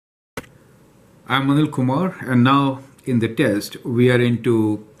I'm Anil Kumar, and now in the test, we are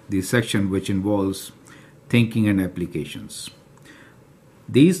into the section which involves thinking and applications.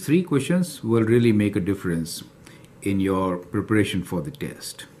 These three questions will really make a difference in your preparation for the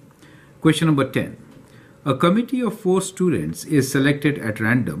test. Question number 10. A committee of 4 students is selected at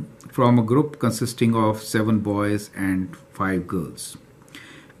random from a group consisting of 7 boys and 5 girls.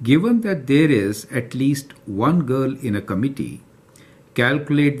 Given that there is at least one girl in a committee,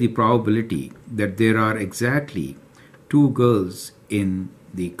 calculate the probability that there are exactly 2 girls in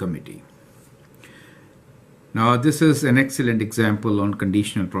the committee. Now, this is an excellent example on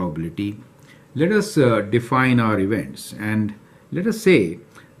conditional probability. Let us define our events, and let us say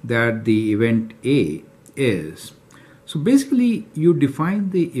that the event A is, so basically you define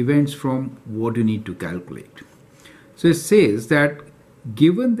the events from what you need to calculate. So it says that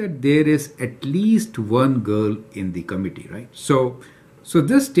given that there is at least one girl in the committee, right? So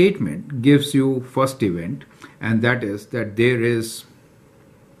this statement gives you first event, and that is that there is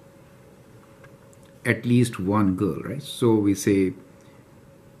at least one girl, right? So we say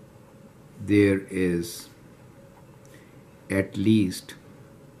there is at least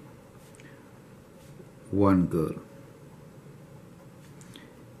one girl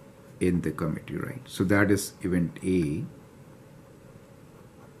in the committee, right? So that is event A.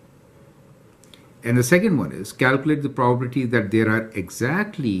 And the second one is calculate the probability that there are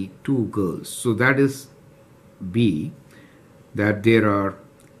exactly 2 girls. So that is B, that there are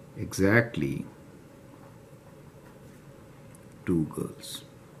exactly 2 girls.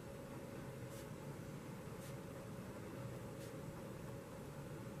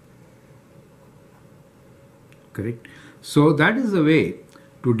 Correct? So that is the way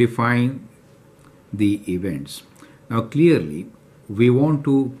to define the events. Now clearly, we want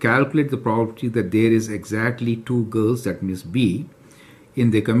to calculate the probability that there is exactly 2 girls, that means B,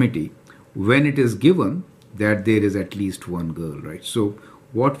 in the committee when it is given that there is at least one girl, right? So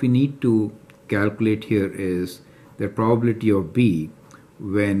what we need to calculate here is the probability of B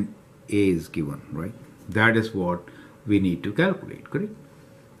when A is given, right? That is what we need to calculate, correct?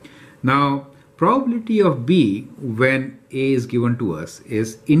 Now, probability of B when A is given to us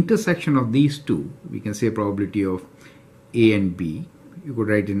is intersection of these two. We can say probability of A and B. You could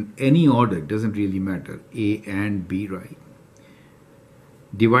write in any order, it doesn't really matter, A and B, right?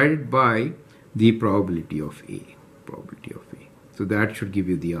 Divided by the probability of A, So that should give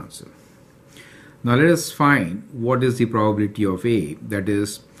you the answer. Now let us find what is the probability of A, that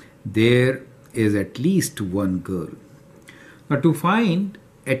is there is at least one girl. Now to find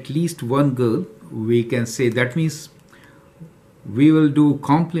at least one girl, we can say that means we will do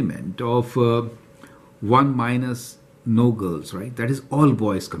complement of 1 minus no girls, right? That is all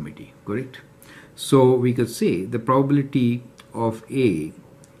boys committee, correct? So we could say the probability of A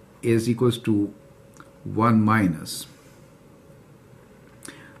is equals to 1 minus.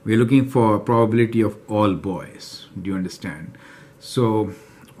 We're looking for probability of all boys. Do you understand? So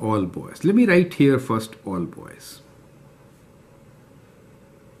all boys. Let me write here first all boys.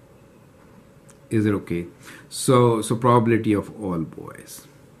 Is it okay? So probability of all boys.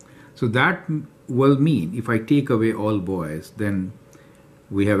 So that will mean if I take away all boys, then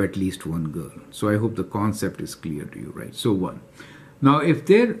we have at least one girl. So I hope the concept is clear to you, right? So 1. Now if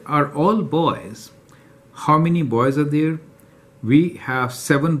there are all boys, how many boys are there? We have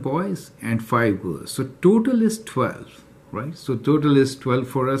 7 boys and 5 girls. So total is 12, right? So total is 12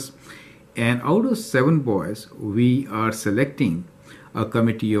 for us. And out of 7 boys, we are selecting a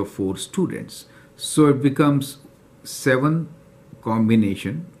committee of 4 students. So it becomes 7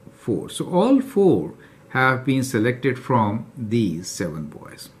 combination 4. So all 4 have been selected from these 7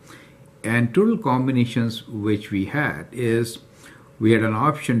 boys. And total combinations which we had is, we had an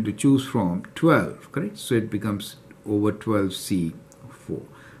option to choose from 12, correct? So it becomes over 12C4.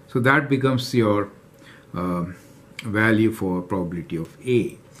 So that becomes your value for probability of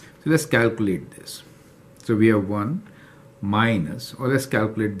A. So let's calculate this. So we have 1 minus, or let's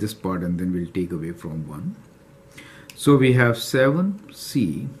calculate this part and then we'll take away from 1. So we have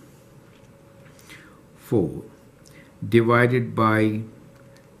 7C4 divided by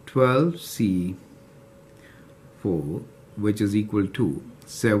 12C4, which is equal to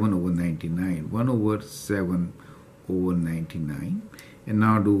 7 over 99, 1 over 7 over 99. And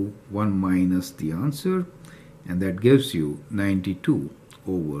now do 1 minus the answer, and that gives you 92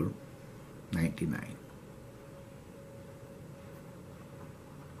 over 99.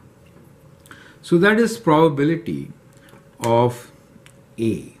 So that is probability of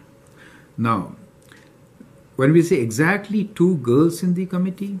A. Now, when we say exactly 2 girls in the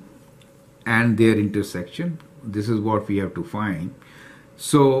committee and their intersection, this is what we have to find.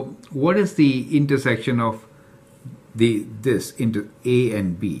 So what is the intersection of this into A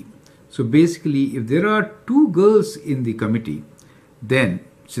and B? So basically, if there are two girls in the committee, then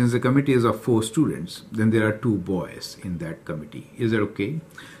since the committee is of 4 students, then there are 2 boys in that committee. Is that okay?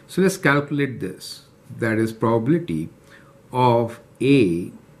 So let's calculate this. That is probability of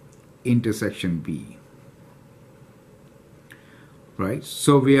A intersection B. Right?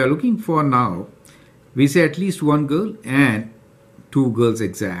 So we are looking for now, we say at least 1 girl and 2 girls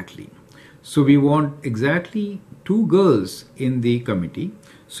exactly. So we want exactly 2 girls in the committee.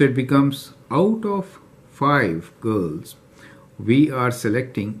 So it becomes out of 5 girls, we are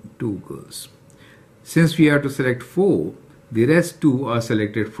selecting 2 girls. Since we are to select 4, the rest 2 are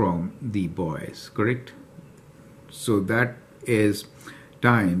selected from the boys, correct? So that is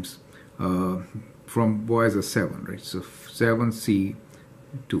times, from boys are 7, right? So 7C2.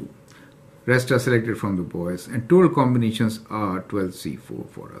 Rest are selected from the boys, and total combinations are 12C4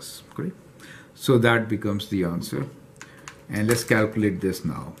 for us, correct? So that becomes the answer. And let's calculate this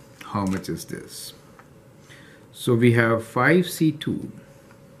now. How much is this? So we have 5C2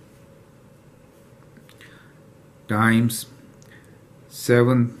 times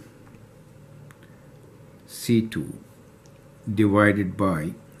 7C2 divided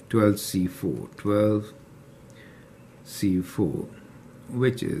by 12C4,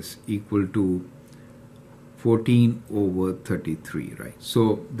 which is equal to 14 over 33, right?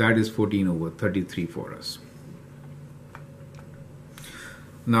 So that is 14 over 33 for us.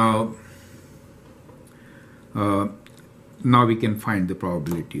 Now we can find the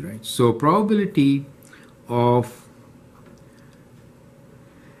probability, right? So probability of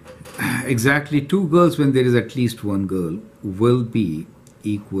exactly 2 girls when there is at least 1 girl will be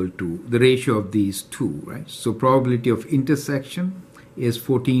equal to the ratio of these 2, right? So probability of intersection is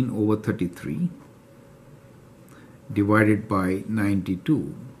 14 over 33 divided by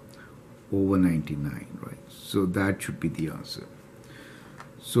 92 over 99, right? So that should be the answer.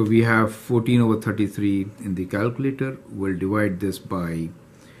 So we have 14 over 33 in the calculator. We'll divide this by,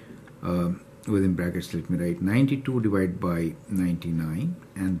 within brackets, let me write 92 divided by 99,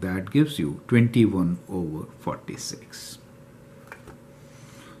 and that gives you 21 over 46.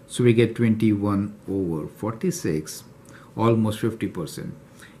 So we get 21 over 46, almost 50%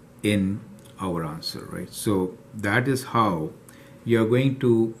 in our answer, right? So that is how you're going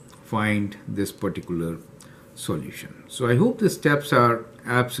to find this particular solution. So I hope the steps are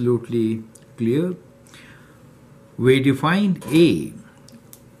absolutely clear. We defined A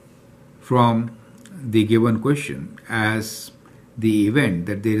from the given question as the event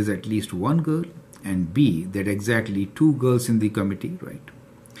that there is at least 1 girl, and B that exactly 2 girls in the committee, right?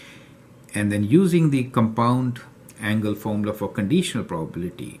 And then using the compound angle formula for conditional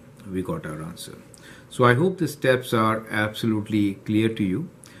probability, we got our answer. So I hope the steps are absolutely clear to you.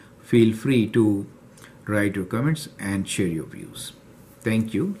 Feel free to write your comments and share your views.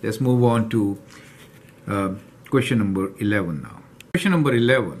 Thank you. Let's move on to question number 11 now. Question number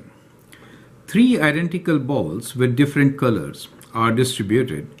 11. 3 identical balls with different colors are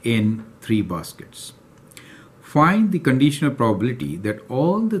distributed in 3 baskets. Find the conditional probability that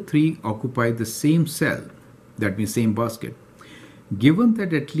all the 3 occupy the same cell, that means same basket, given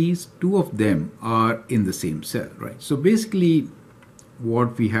that at least 2 of them are in the same cell, right? So basically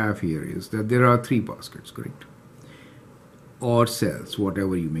what we have here is that there are 3 baskets, correct? Or cells,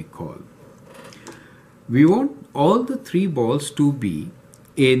 whatever you may call. We want all the 3 balls to be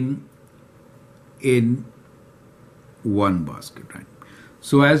in one basket, right?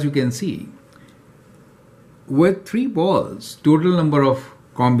 So as you can see, with 3 balls, total number of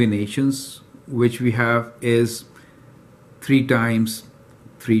combinations which we have is 3 times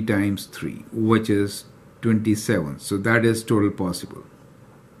 3 times 3, which is 27. So that is total possible.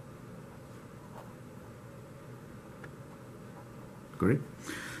 Correct?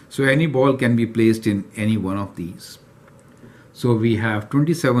 So any ball can be placed in any one of these. So we have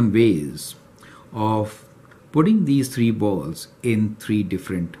 27 ways of putting these 3 balls in 3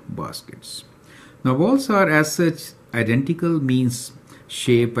 different baskets. Now balls are as such identical, means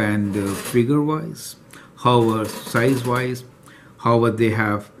shape and figure wise, however size wise, however they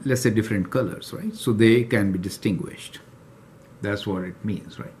have, let's say, different colors, right? So they can be distinguished. That's what it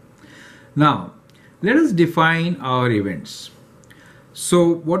means, right? Now let us define our events.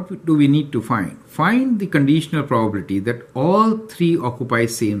 So what do we need to find? Find the conditional probability that all 3 occupy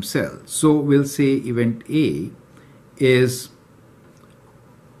same cell. So we'll say event A is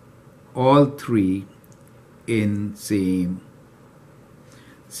all 3 in same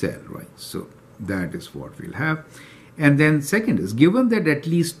cell, right? So that is what we'll have. And then second is given that at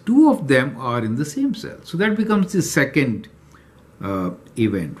least 2 of them are in the same cell. So that becomes the second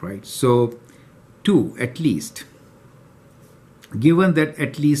event, right? So 2 at least, given that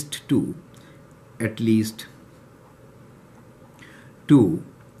at least 2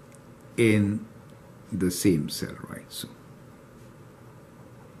 in the same cell, right?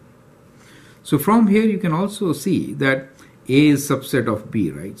 So from here you can also see that A is subset of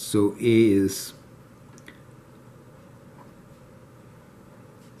B, right? So A is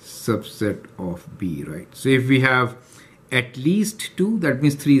subset of B, right? So if we have at least 2, that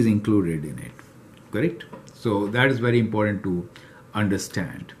means 3 is included in it, correct? So that is very important to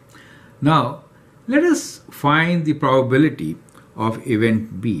understand. Now let us find the probability of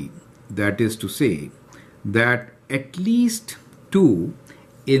event B, that is to say that at least 2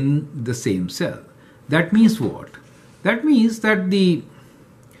 in the same cell. That means what? That means that the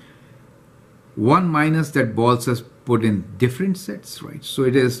 1 minus that balls has put in different sets, right? So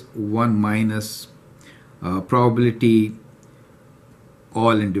it is 1 minus probability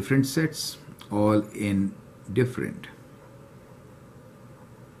all in different sets, all in different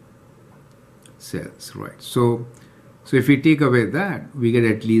cells, right? So if we take away that, we get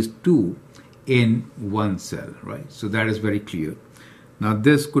at least 2 in one cell, right? So that is very clear. Now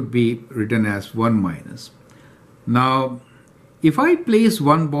this could be written as 1 minus. Now if I place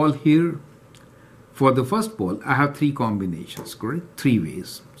one ball here, for the first ball I have 3 combinations, correct? 3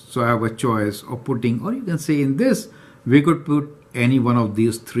 ways. So I have a choice of putting, or you can say in this we could put any one of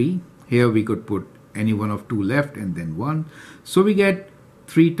these 3. Here we could put any one of 2 left and then 1. So we get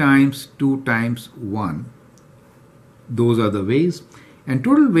 3 times 2 times 1. Those are the ways, and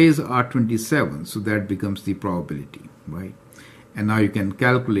total ways are 27, so that becomes the probability, right? And now you can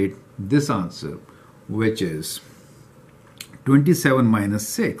calculate this answer, which is 27 minus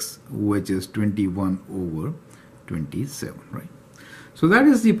 6, which is 21 over 27, right? So that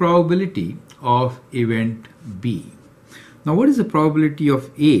is the probability of event B. Now what is the probability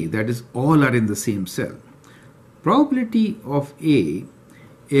of A? That is, all are in the same cell. Probability of A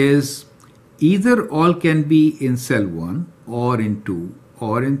is either all can be in cell 1 or in 2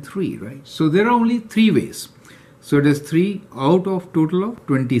 or in 3, right? So there are only 3 ways. So it is 3 out of total of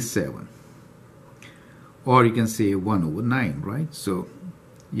 27. Or you can say 1 over 9, right? So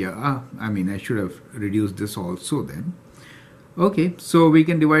yeah, I should have reduced this also then. Okay, so we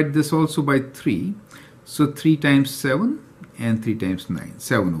can divide this also by 3. So 3 times 7 and 3 times 9,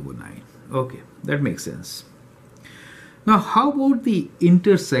 7 over 9. Okay, that makes sense. Now how about the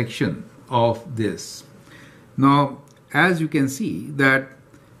intersection of this? Now as you can see that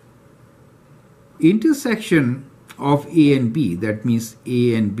intersection of A and B, that means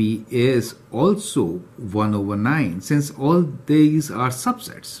A and B is also 1 over 9, since all these are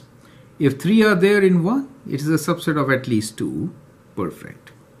subsets. If 3 are there in 1, it is a subset of at least 2.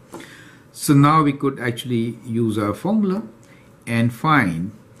 Perfect. So now we could actually use our formula and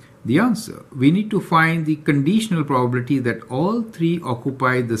find the answer. We need to find the conditional probability that all 3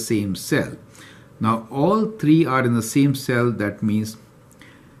 occupy the same cell. Now all 3 are in the same cell, that means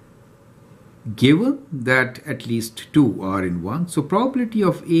given that at least 2 are in 1. So probability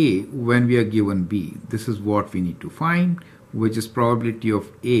of A when we are given B, this is what we need to find, which is probability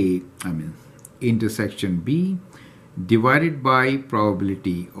of A, intersection B divided by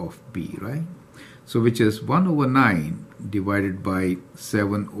probability of B, right? So which is 1 over 9 divided by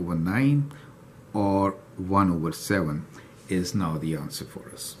 7 over 9, or 1 over 7 is now the answer for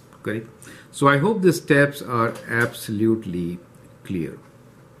us, correct? So I hope the steps are absolutely clear.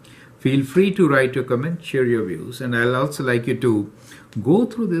 Feel free to write your comment, share your views, and I'll also like you to go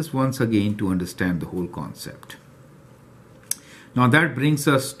through this once again to understand the whole concept. Now that brings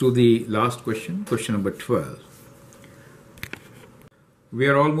us to the last question, question number 12. We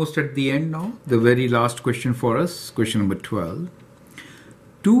are almost at the end now. The very last question for us, question number 12.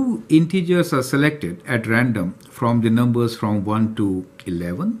 2 integers are selected at random from the numbers from 1 to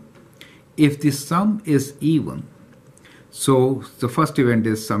 11. If the sum is even, so the first event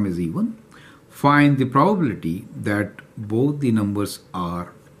is sum is even, find the probability that both the numbers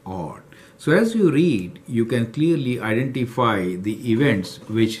are odd. So as you read, you can clearly identify the events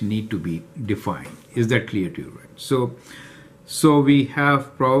which need to be defined. Is that clear to you? Right? So we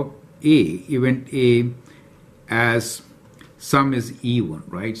have event A as sum is even,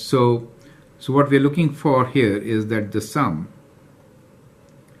 right? So what we're looking for here is that the sum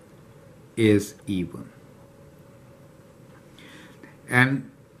is even.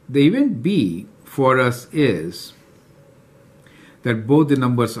 And the event B for us is that both the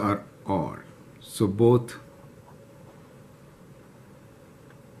numbers are odd. So both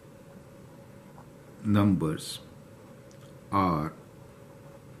numbers are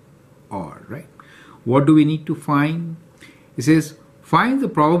odd, right? What do we need to find? It says find the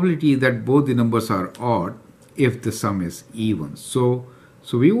probability that both the numbers are odd if the sum is even. So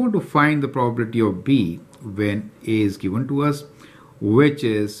we want to find the probability of B when A is given to us, which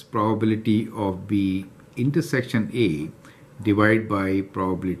is probability of B intersection A divided by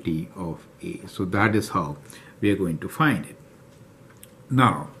probability of A. So that is how we are going to find it.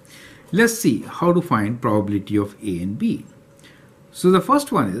 Now, let's see how to find probability of A and B. So the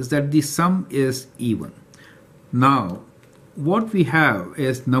first one is that the sum is even. Now, what we have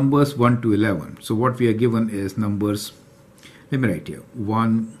is numbers 1 to 11. So what we are given is numbers, let me write here,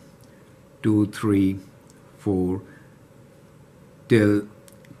 1, 2, 3, 4, till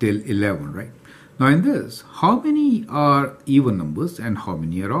 11, right? Now in this, how many are even numbers and how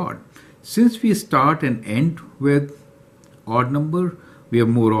many are odd? Since we start and end with odd number, we have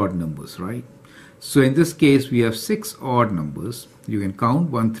more odd numbers, right? So in this case, we have 6 odd numbers. You can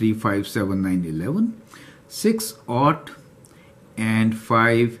count 1, 3, 5, 7, 9, 11. 6 odd and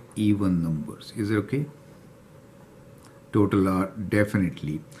 5 even numbers. Is it okay? Total are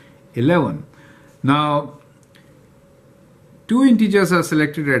definitely 11. Now, 2 integers are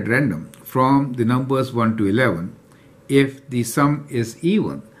selected at random from the numbers 1 to 11. If the sum is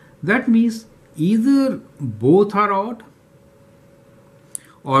even, that means either both are odd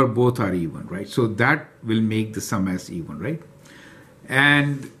or both are even, right? So that will make the sum as even, right?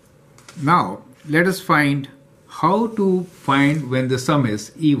 And now let us find how to find when the sum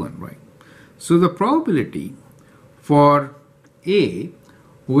is even, right? So the probability for A,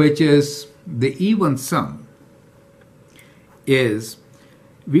 which is the even sum, is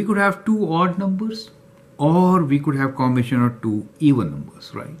we could have 2 odd numbers or we could have combination of 2 even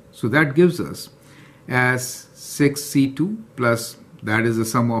numbers, right? So that gives us as 6C2 plus, that is the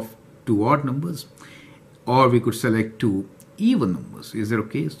sum of 2 odd numbers, or we could select 2 even numbers. Is it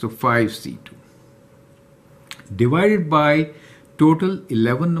okay? So 5C2 divided by total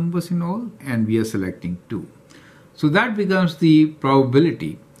 11 numbers in all, and we are selecting 2. So that becomes the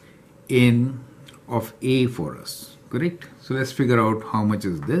probability of A for us, correct? So let's figure out how much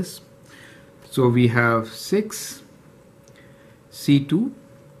is this. So we have 6C2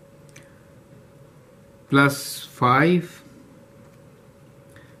 plus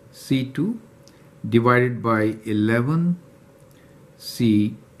 5C2 divided by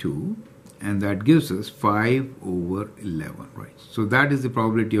 11C2, and that gives us 5 over 11, right? So that is the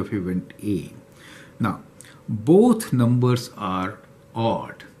probability of event A. Now, both numbers are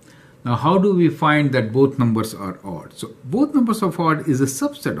odd. Now, how do we find that both numbers are odd? So both numbers of odd is a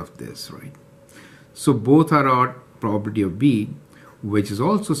subset of this, right? So both are odd, probability of B, which is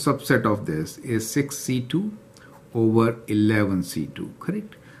also subset of this, is 6C2 over 11C2,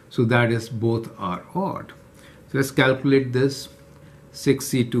 correct? So that is both are odd. So let's calculate this.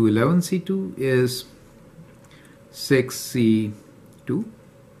 6C2, 11C2 is 6C2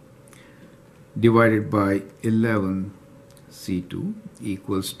 divided by 11C2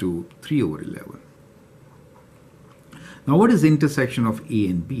 equals to 3 over 11. Now what is the intersection of A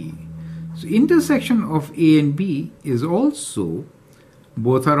and B? So intersection of A and B is also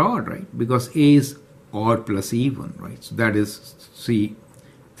both are odd, right? Because A is odd plus even, right? So that is 3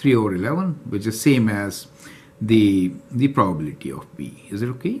 over 11, which is same as the probability of B. Is it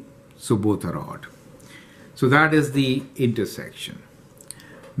okay? So both are odd. So that is the intersection.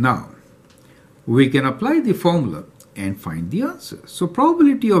 Now we can apply the formula and find the answer. So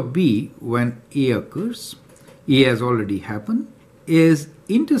probability of B when A occurs, A has already happened, is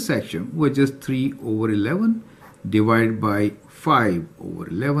intersection, which is 3 over 11 divided by 5 over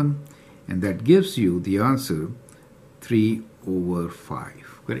 11, and that gives you the answer 3 over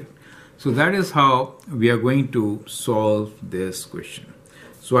 5, correct? So that is how we are going to solve this question.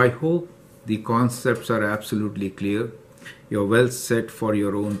 So I hope the concepts are absolutely clear. You're well set for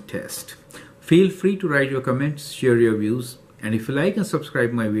your own test. Feel free to write your comments, share your views, and if you like and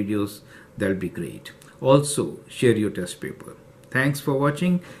subscribe my videos, that'll be great. Also, share your test paper. Thanks for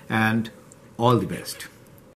watching and all the best.